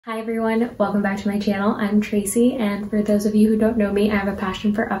Hi everyone, welcome back to my channel. I'm Tracy, and for those of you who don't know me, I have a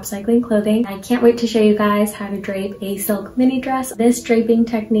passion for upcycling clothing. I can't wait to show you guys how to drape a silk mini dress. This draping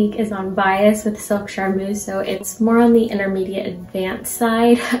technique is on bias with Silk Charmeuse, so it's more on the intermediate advanced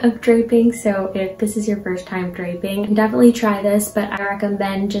side of draping. So if this is your first time draping, definitely try this, but I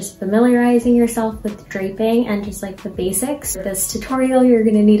recommend just familiarizing yourself with draping and just like the basics. For this tutorial, you're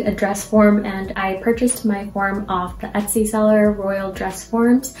gonna need a dress form, and I purchased my form off the Etsy seller Royal Dress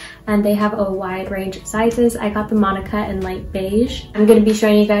Forms, and they have a wide range of sizes. I got the Monica in light beige. I'm going to be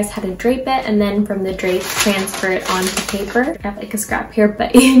showing you guys how to drape it, and then from the drape transfer it onto paper. I have like a scrap here,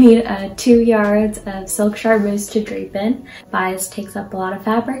 but you need 2 yards of Silk Charmeuse to drape in. Bias takes up a lot of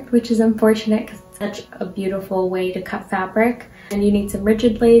fabric, which is unfortunate because it's such a beautiful way to cut fabric. And you need some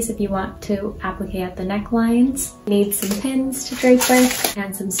Ridgid lace if you want to applique at the necklines. You need some pins to drape with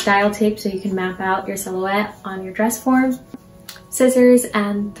and some style tape so you can map out your silhouette on your dress form. Scissors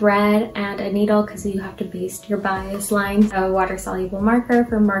and thread and a needle because you have to baste your bias lines. A water-soluble marker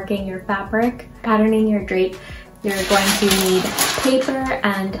for marking your fabric. Patterning your drape, you're going to need paper,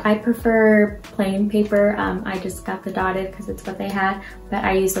 and I prefer plain paper. I just got the dotted because it's what they had, but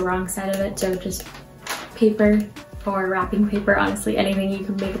I used the wrong side of it, so just paper or wrapping paper, honestly anything you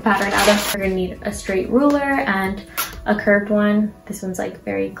can make a pattern out of. You're gonna need a straight ruler and a curved one. This one's like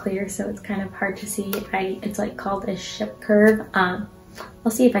very clear, so it's kind of hard to see. It's like called a ship curve.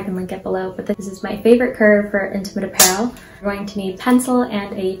 I'll see if I can link it below, but this is my favorite curve for intimate apparel. You're going to need pencil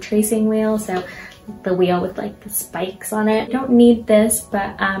and a tracing wheel, so the wheel with like the spikes on it. You don't need this,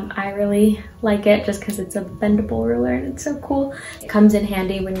 but I really like it just because it's a bendable ruler and it's so cool. It comes in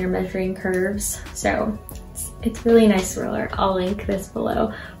handy when you're measuring curves, so it's really nice ruler. I'll link this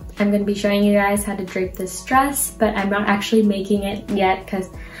below. I'm going to be showing you guys how to drape this dress, but I'm not actually making it yet because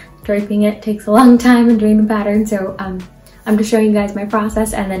draping it takes a long time and doing the pattern. So I'm just showing you guys my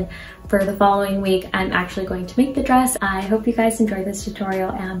process, and then for the following week, I'm actually going to make the dress. I hope you guys enjoy this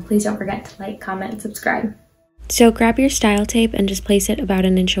tutorial, and please don't forget to like, comment, and subscribe. So grab your style tape and just place it about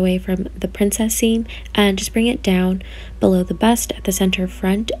 1 inch away from the princess seam, and just bring it down below the bust at the center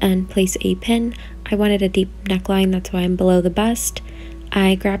front and place a pin. I wanted a deep neckline, that's why I'm below the bust.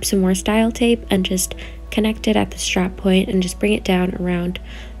 I grabbed some more style tape and just connect it at the strap point and just bring it down around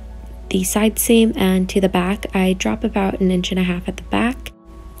the side seam and to the back. I drop about 1.5 inches at the back.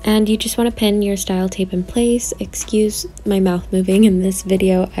 And you just want to pin your style tape in place. Excuse my mouth moving in this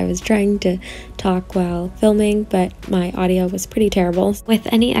video. I was trying to talk while filming, but my audio was pretty terrible. With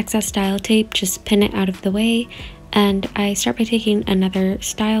any excess style tape, just pin it out of the way. And I start by taking another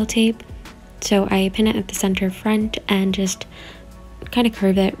style tape. So I pin it at the center front and just kind of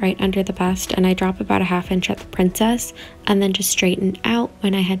curve it right under the bust, and I drop about 1/2 inch at the princess, and then just straighten out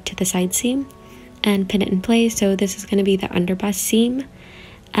when I head to the side seam and pin it in place. So this is going to be the under bust seam,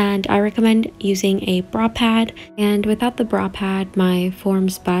 and I recommend using a bra pad. And without the bra pad, my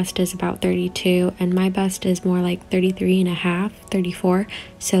form's bust is about 32 and my bust is more like 33.5, 34.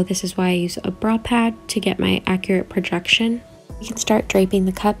 So this is why I use a bra pad to get my accurate projection. You can start draping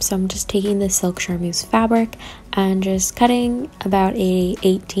the cup, so I'm just taking the Silk Charmeuse fabric and just cutting about a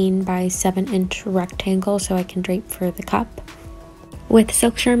 18 by 7 inch rectangle so I can drape for the cup. With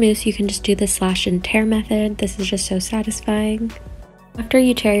Silk Charmeuse, you can just do the slash and tear method. This is just so satisfying. After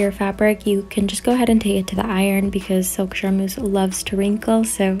you tear your fabric, you can just go ahead and take it to the iron because Silk Charmeuse loves to wrinkle.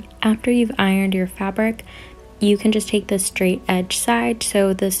 So after you've ironed your fabric, you can just take the straight edge side.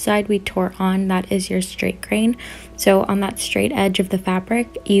 So the side we tore on, that is your straight grain. So on that straight edge of the fabric,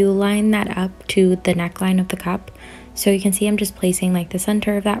 you line that up to the neckline of the cup. So you can see I'm just placing like the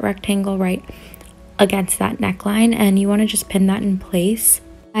center of that rectangle right against that neckline, and you want to just pin that in place.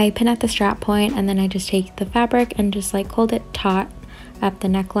 I pin at the strap point, and then I just take the fabric and just like hold it taut at the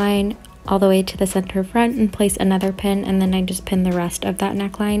neckline all the way to the center front and place another pin, and then I just pin the rest of that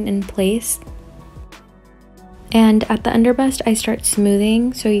neckline in place. And at the underbust, I start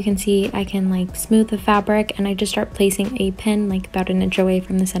smoothing, so you can see I can like smooth the fabric, and I just start placing a pin like about 1 inch away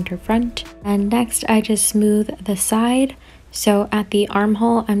from the center front. And next I just smooth the side. So at the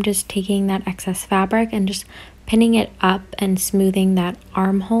armhole, I'm just taking that excess fabric and just pinning it up and smoothing that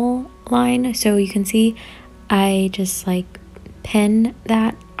armhole line. So you can see I just like pin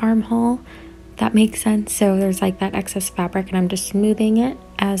that armhole, if that makes sense. So there's like that excess fabric, and I'm just smoothing it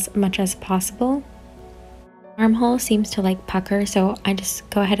as much as possible. Armhole seems to like pucker, so I just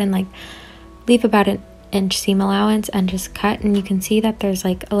go ahead and like leave about 1 inch seam allowance and just cut, and you can see that there's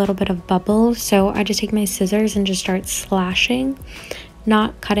like a little bit of bubbles. So I just take my scissors and just start slashing,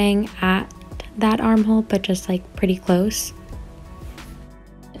 not cutting at that armhole, but just like pretty close.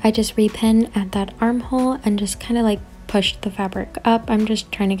 I just repin at that armhole and just kind of like pushed the fabric up. I'm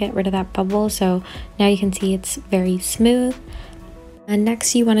just trying to get rid of that bubble, so now you can see it's very smooth. And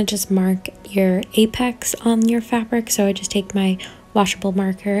next you want to just mark your apex on your fabric, so I just take my washable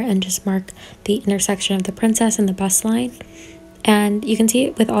marker and just mark the intersection of the princess and the bust line. And you can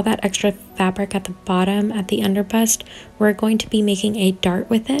see with all that extra fabric at the bottom at the underbust, we're going to be making a dart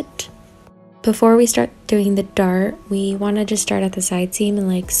with it. Before we start doing the dart, we want to just start at the side seam and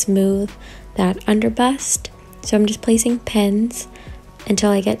like smooth that underbust. So I'm just placing pins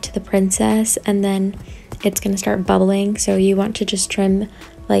until I get to the princess, and then it's going to start bubbling. So you want to just trim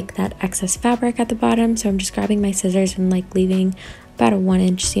like that excess fabric at the bottom. So I'm just grabbing my scissors and like leaving about a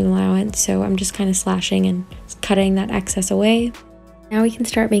 1-inch seam allowance. So I'm just kind of slashing and cutting that excess away. Now we can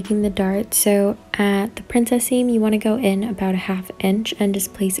start making the dart. So at the princess seam, you want to go in about a 1/2 inch and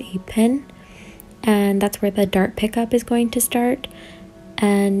just place a pin. And that's where the dart pickup is going to start.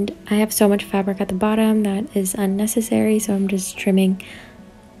 And I have so much fabric at the bottom that is unnecessary, so I'm just trimming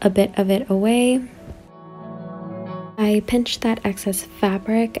a bit of it away. I pinch that excess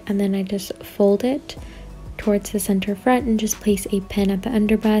fabric and then I just fold it towards the center front and just place a pin at the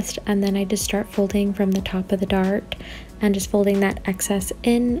underbust, and then I just start folding from the top of the dart and just folding that excess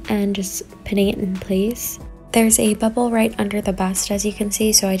in and just pinning it in place. There's a bubble right under the bust, as you can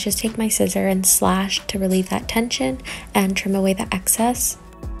see, so I just take my scissor and slash to relieve that tension and trim away the excess.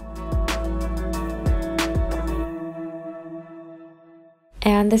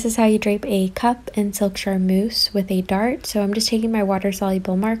 And this is how you drape a cup in Silk Charmeuse with a dart. So I'm just taking my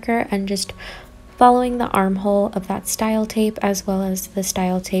water-soluble marker and just following the armhole of that style tape as well as the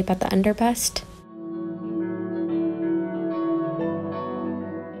style tape at the underbust.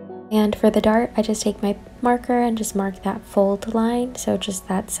 And for the dart, I just take my marker and just mark that fold line, so just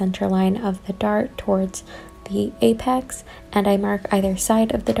that center line of the dart towards the apex, and I mark either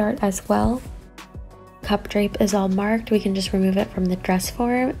side of the dart as well. Cup drape is all marked. We can just remove it from the dress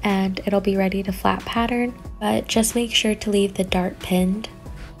form and it'll be ready to flat pattern, but just make sure to leave the dart pinned.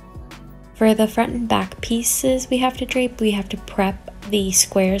 For the front and back pieces we have to drape, we have to prep the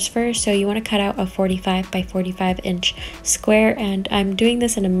squares first. So you want to cut out a 45 by 45 inch square, and I'm doing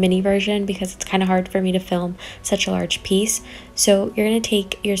this in a mini version because it's kind of hard for me to film such a large piece. So you're going to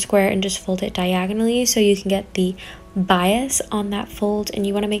take your square and just fold it diagonally so you can get the bias on that fold, and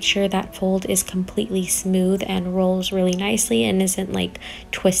you want to make sure that fold is completely smooth and rolls really nicely and isn't like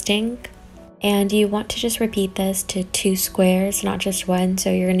twisting. And you want to just repeat this to 2 squares, not just one.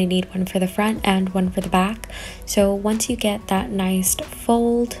 So you're going to need one for the front and one for the back. So once you get that nice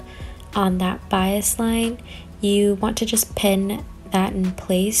fold on that bias line, you want to just pin that in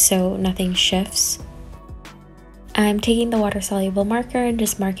place so nothing shifts. I'm taking the water-soluble marker and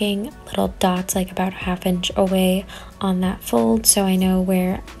just marking little dots like about a 1/2 inch away on that fold so I know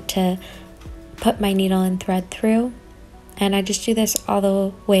where to put my needle and thread through. And I just do this all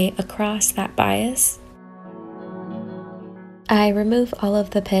the way across that bias. I remove all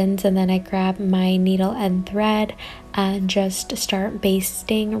of the pins and then I grab my needle and thread and just start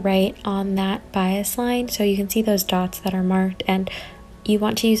basting right on that bias line. So you can see those dots that are marked, and you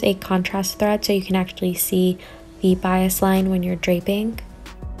want to use a contrast thread so you can actually see the bias line when you're draping.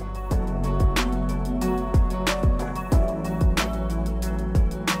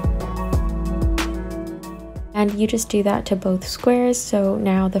 And you just do that to both squares, so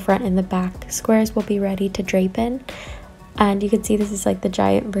now the front and the back squares will be ready to drape in. And you can see this is like the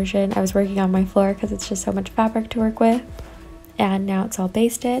giant version. I was working on my floor because it's just so much fabric to work with. And now it's all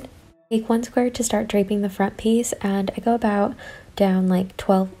basted. Take 1 square to start draping the front piece, and I go about down like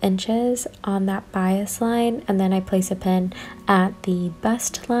 12 inches on that bias line, and then I place a pin at the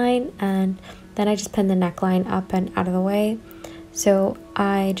bust line, and then I just pin the neckline up and out of the way. So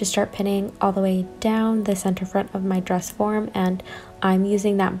I just start pinning all the way down the center front of my dress form, and I'm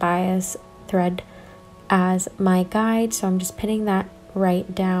using that bias thread as my guide, so I'm just pinning that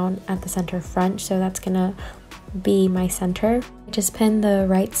right down at the center front, so that's gonna be my center. I just pin the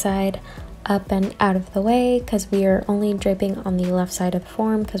right side up and out of the way because we are only draping on the left side of the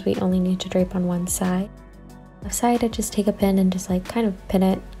form because we only need to drape on one side. Left side, I just take a pin and just like kind of pin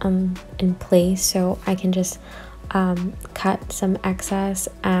it in place so I can just cut some excess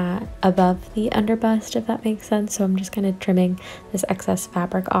above the underbust, if that makes sense. So I'm just kind of trimming this excess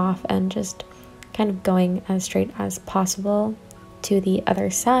fabric off and just kind of going as straight as possible to the other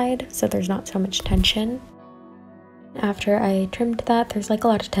side so there's not so much tension. After I trimmed that, there's like a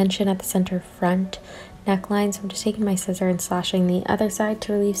lot of tension at the center front neckline, so I'm just taking my scissor and slashing the other side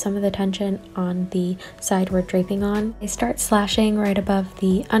to relieve some of the tension on the side we're draping on. I start slashing right above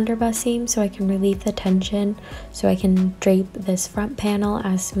the underbust seam so I can relieve the tension so I can drape this front panel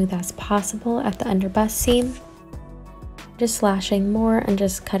as smooth as possible at the underbust seam. Just slashing more and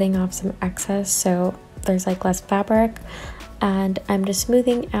just cutting off some excess so there's like less fabric, and I'm just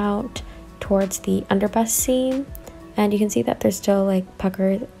smoothing out towards the underbust seam, and you can see that there's still like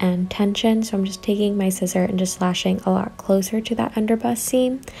pucker and tension, so I'm just taking my scissor and just slashing a lot closer to that underbust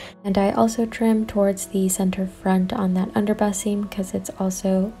seam. And I also trim towards the center front on that underbust seam because it's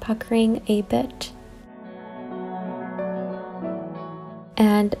also puckering a bit.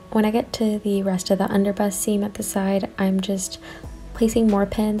 And when I get to the rest of the underbust seam at the side, I'm just placing more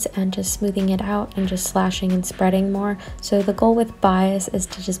pins and just smoothing it out and just slashing and spreading more. So the goal with bias is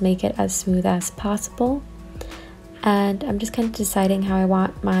to just make it as smooth as possible. And I'm just kind of deciding how I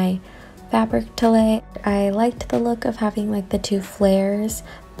want my fabric to lay. I liked the look of having like the two flares,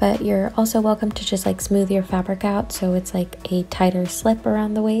 but you're also welcome to just like smooth your fabric out so it's like a tighter slip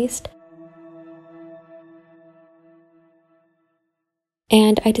around the waist.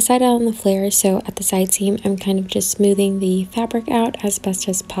 And I decided on the flares, so at the side seam I'm kind of just smoothing the fabric out as best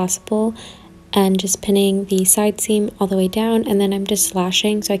as possible and just pinning the side seam all the way down, and then I'm just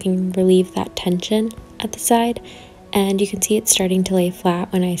slashing so I can relieve that tension at the side. And you can see it's starting to lay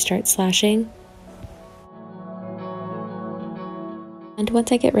flat when I start slashing. And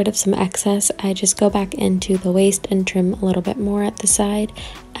once I get rid of some excess, I just go back into the waist and trim a little bit more at the side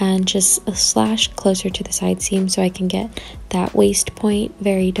and just slash closer to the side seam so I can get that waist point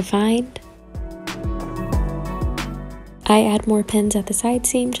very defined. I add more pins at the side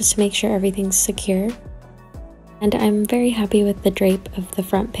seam just to make sure everything's secure. And I'm very happy with the drape of the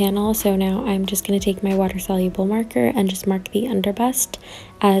front panel, so now I'm just going to take my water soluble marker and just mark the underbust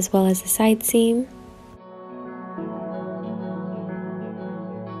as well as the side seam.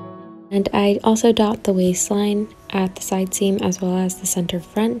 And I also dot the waistline at the side seam as well as the center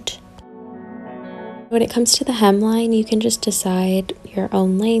front. When it comes to the hemline, you can just decide your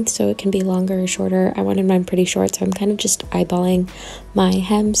own length, so it can be longer or shorter. I wanted mine pretty short, so I'm kind of just eyeballing my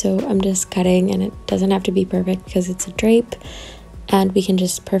hem, so I'm just cutting, and it doesn't have to be perfect because it's a drape, and we can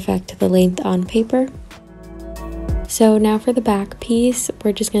just perfect the length on paper. So now for the back piece,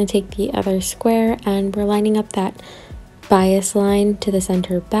 we're just going to take the other square and we're lining up that bias line to the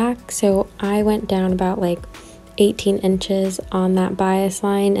center back. So I went down about like 18 inches on that bias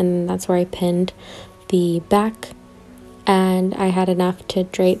line, and that's where I pinned the back, and I had enough to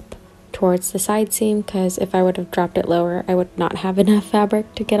drape towards the side seam because if I would have dropped it lower I would not have enough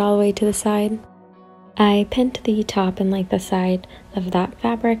fabric to get all the way to the side. I pinned the top and like the side of that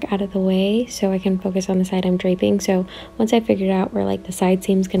fabric out of the way so I can focus on the side I'm draping. So once I figured out where like the side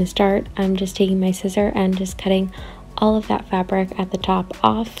seam's gonna start, I'm just taking my scissor and just cutting all of that fabric at the top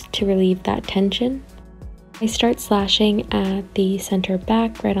off to relieve that tension. I start slashing at the center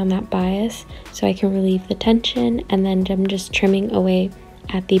back right on that bias so I can relieve the tension, and then I'm just trimming away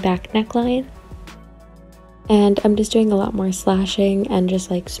at the back neckline. And I'm just doing a lot more slashing and just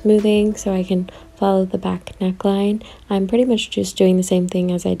like smoothing so I can follow the back neckline. I'm pretty much just doing the same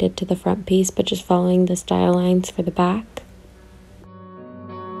thing as I did to the front piece, but just following the style lines for the back.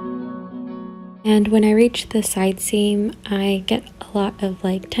 And when I reach the side seam, I get a lot of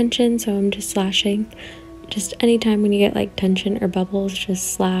like tension, so I'm just slashing. Just anytime when you get like tension or bubbles,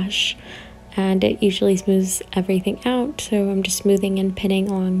 just slash, and it usually smooths everything out. So I'm just smoothing and pinning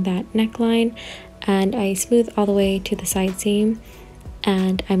along that neckline, and I smooth all the way to the side seam,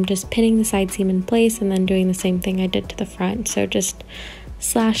 and I'm just pinning the side seam in place and then doing the same thing I did to the front. So just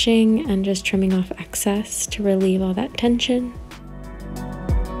slashing and just trimming off excess to relieve all that tension.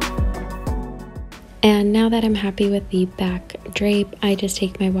 And now that I'm happy with the back drape, I just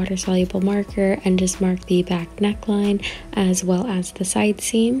take my water soluble marker and just mark the back neckline as well as the side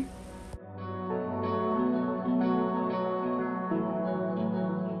seam.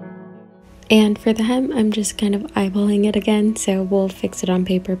 And for the hem, I'm just kind of eyeballing it again, so we'll fix it on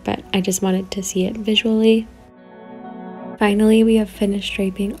paper, but I just wanted to see it visually. Finally, we have finished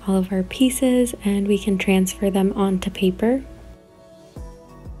draping all of our pieces and we can transfer them onto paper.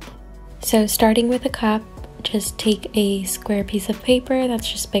 So starting with a cup, just take a square piece of paper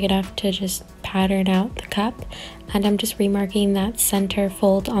that's just big enough to just pattern out the cup, and I'm just remarking that center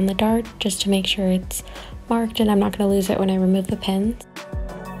fold on the dart just to make sure it's marked and I'm not going to lose it when I remove the pins.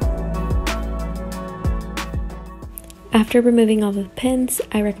 After removing all the pins,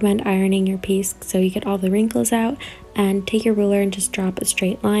 I recommend ironing your piece so you get all the wrinkles out, and take your ruler and just drop a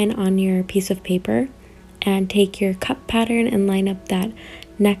straight line on your piece of paper, and take your cup pattern and line up that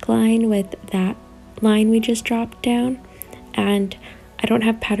neckline with that line we just dropped down. And I don't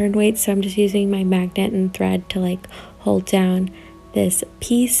have pattern weights, so I'm just using my magnet and thread to like hold down this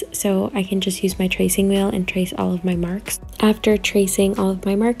piece so I can just use my tracing wheel and trace all of my marks. After tracing all of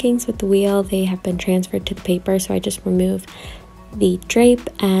my markings with the wheel, they have been transferred to the paper, so I just remove the drape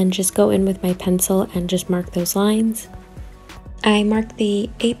and just go in with my pencil and just mark those lines. I mark the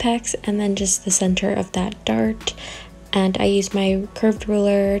apex and then just the center of that dart, and I use my curved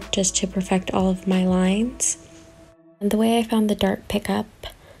ruler just to perfect all of my lines. And the way I found the dart pickup,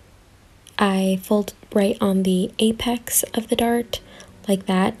 I fold right on the apex of the dart like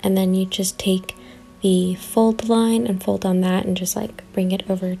that, and then you just take the fold line and fold on that and just like bring it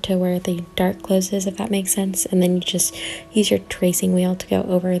over to where the dart closes, if that makes sense. And then you just use your tracing wheel to go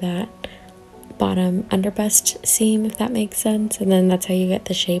over that bottom underbust seam, if that makes sense. And then that's how you get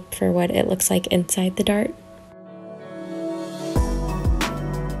the shape for what it looks like inside the dart.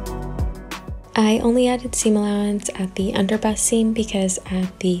 I only added seam allowance at the underbust seam because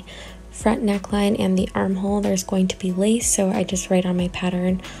at the front neckline and the armhole there's going to be lace, so I just write on my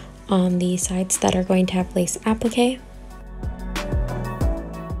pattern on the sides that are going to have lace applique.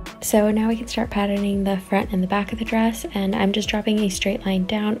 So now we can start patterning the front and the back of the dress, and I'm just dropping a straight line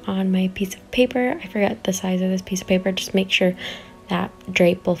down on my piece of paper. I forgot the size of this piece of paper, just make sure that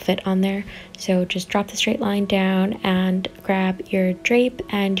drape will fit on there. So just drop the straight line down and grab your drape,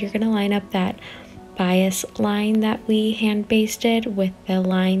 and you're going to line up that bias line that we hand basted with the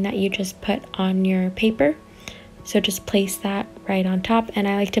line that you just put on your paper. So just place that right on top, and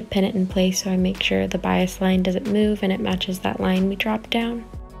I like to pin it in place so I make sure the bias line doesn't move and it matches that line we dropped down.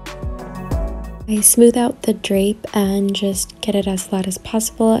 I smooth out the drape and just get it as flat as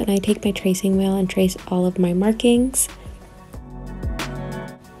possible, and I take my tracing wheel and trace all of my markings.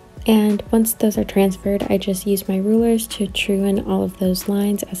 And once those are transferred, I just use my rulers to true in all of those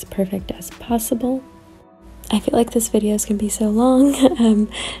lines as perfect as possible. I feel like this video is going to be so long,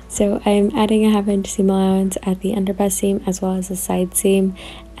 so I'm adding a 1/2 inch seam allowance at the underbust seam as well as the side seam.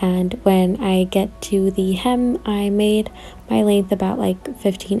 And when I get to the hem, I made my length about like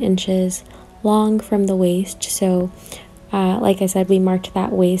 15 inches long from the waist. So like I said, we marked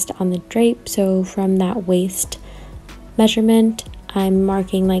that waist on the drape, so from that waist measurement I'm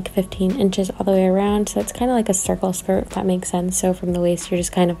marking like 15 inches all the way around, so it's kind of like a circle skirt, if that makes sense. So from the waist you're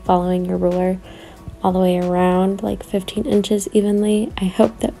just kind of following your ruler all the way around like 15 inches evenly. I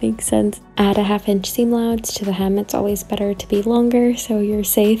hope that makes sense. Add a 1/2 inch seam allowance to the hem. It's always better to be longer so you're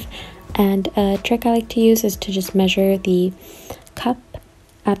safe. And a trick I like to use is to just measure the cup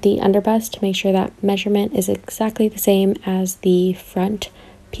at the underbust to make sure that measurement is exactly the same as the front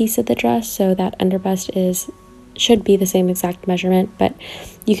piece of the dress, so that underbust should be the same exact measurement, but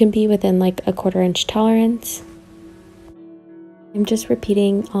you can be within like a 1/4 inch tolerance. I'm just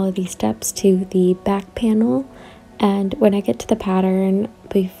repeating all of these steps to the back panel, and when I get to the pattern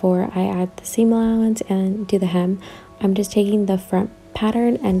before I add the seam allowance and do the hem, I'm just taking the front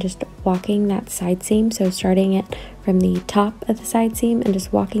pattern and just walking that side seam, so starting it from the top of the side seam and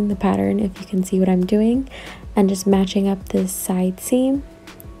just walking the pattern, if you can see what I'm doing, and just matching up this side seam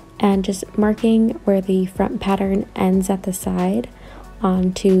and just marking where the front pattern ends at the side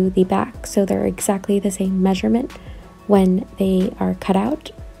onto the back, so they're exactly the same measurement when they are cut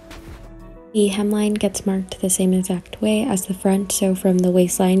out. The hemline gets marked the same exact way as the front, so from the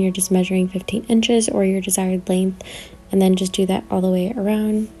waistline you're just measuring 15 inches or your desired length, and then just do that all the way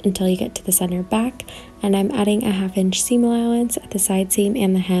around until you get to the center back. And I'm adding a 1/2 inch seam allowance at the side seam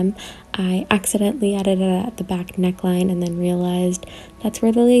and the hem. I accidentally added it at the back neckline and then realized that's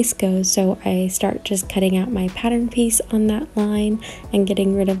where the lace goes, so I start just cutting out my pattern piece on that line and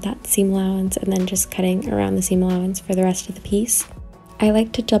getting rid of that seam allowance, and then just cutting around the seam allowance for the rest of the piece. I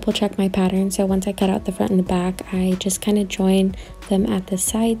like to double check my pattern, so once I cut out the front and the back, I just kind of join them at the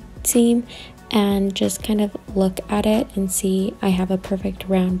side seam and just kind of look at it and see I have a perfect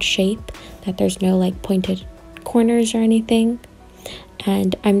round shape, that there's no like pointed corners or anything.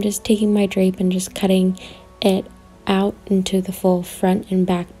 And I'm just taking my drape and just cutting it out into the full front and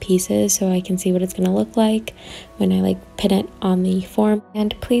back pieces so I can see what it's going to look like when I like pin it on the form.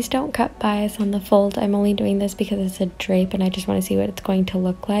 And please don't cut bias on the fold. I'm only doing this because it's a drape and I just want to see what it's going to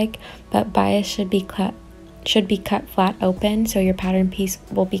look like, but bias should be cut flat open, so your pattern piece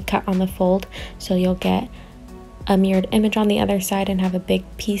will be cut on the fold, so you'll get a mirrored image on the other side and have a big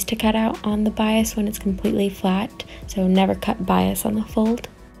piece to cut out on the bias when it's completely flat. So never cut bias on the fold.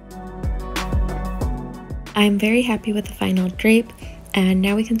 I'm very happy with the final drape, and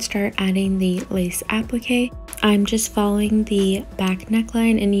now we can start adding the lace applique. I'm just following the back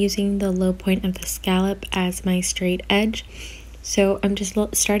neckline and using the low point of the scallop as my straight edge. So I'm just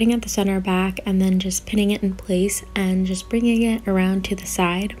starting at the center back and then just pinning it in place and just bringing it around to the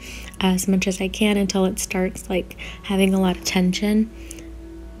side as much as I can until it starts like having a lot of tension.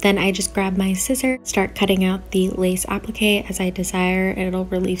 Then I just grab my scissor, start cutting out the lace applique as I desire, and it'll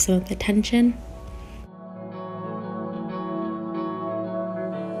relieve some of the tension.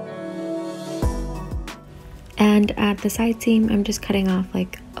 And at the side seam, I'm just cutting off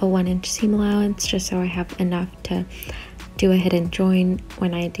like a 1-inch seam allowance just so I have enough to do a hidden join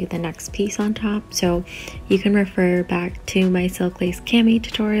when I do the next piece on top. So you can refer back to my silk lace cami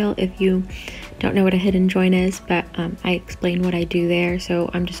tutorial if you don't know what a hidden join is, but I explain what I do there. So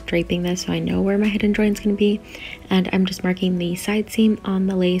I'm just draping this so I know where my hidden join is going to be, and I'm just marking the side seam on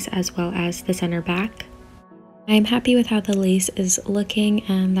the lace as well as the center back. I'm happy with how the lace is looking,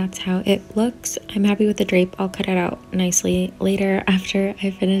 and that's how it looks. I'm happy with the drape. I'll cut it out nicely later after I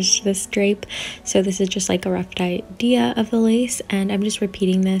finish this drape. So this is just like a rough idea of the lace, and I'm just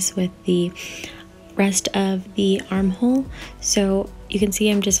repeating this with the rest of the armhole. So you can see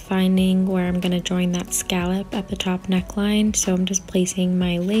I'm just finding where I'm going to join that scallop at the top neckline. So I'm just placing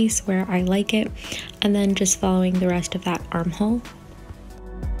my lace where I like it and then just following the rest of that armhole.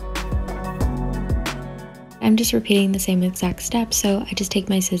 I'm just repeating the same exact steps, so I just take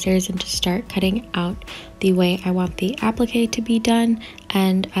my scissors and just start cutting out the way I want the applique to be done,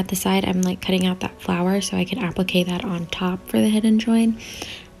 and at the side I'm like cutting out that flower so I can applique that on top for the hidden join,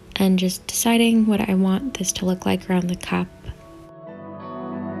 and just deciding what I want this to look like around the cup.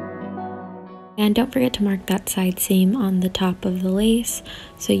 And don't forget to mark that side seam on the top of the lace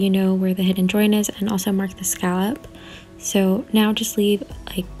so you know where the hidden join is, and also mark the scallop. So now just leave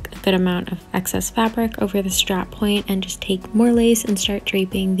like a good amount of excess fabric over the strap point and just take more lace and start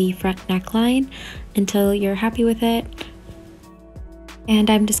draping the front neckline until you're happy with it.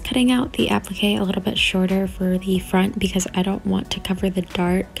 And I'm just cutting out the applique a little bit shorter for the front because I don't want to cover the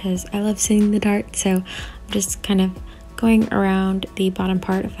dart because I love seeing the dart. So I'm just kind of going around the bottom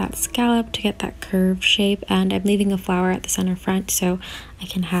part of that scallop to get that curved shape, and I'm leaving a flower at the center front so I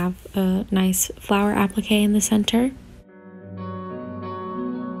can have a nice flower applique in the center.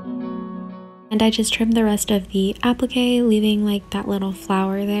 And I just trimmed the rest of the applique, leaving like that little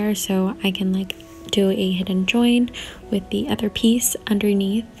flower there so I can like do a hidden join with the other piece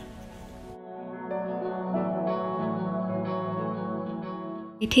underneath.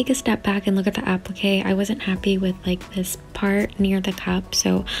 I take a step back and look at the applique. I wasn't happy with like this part near the cup,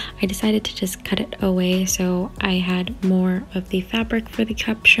 so I decided to just cut it away so I had more of the fabric for the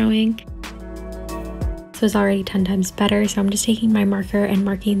cup showing. Was already 10 times better, so I'm just taking my marker and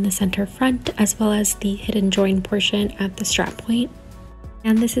marking the center front as well as the hidden join portion at the strap point.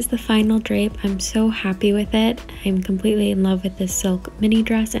 And this is the final drape. I'm so happy with it. I'm completely in love with this silk mini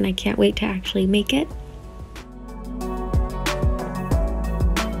dress and I can't wait to actually make it.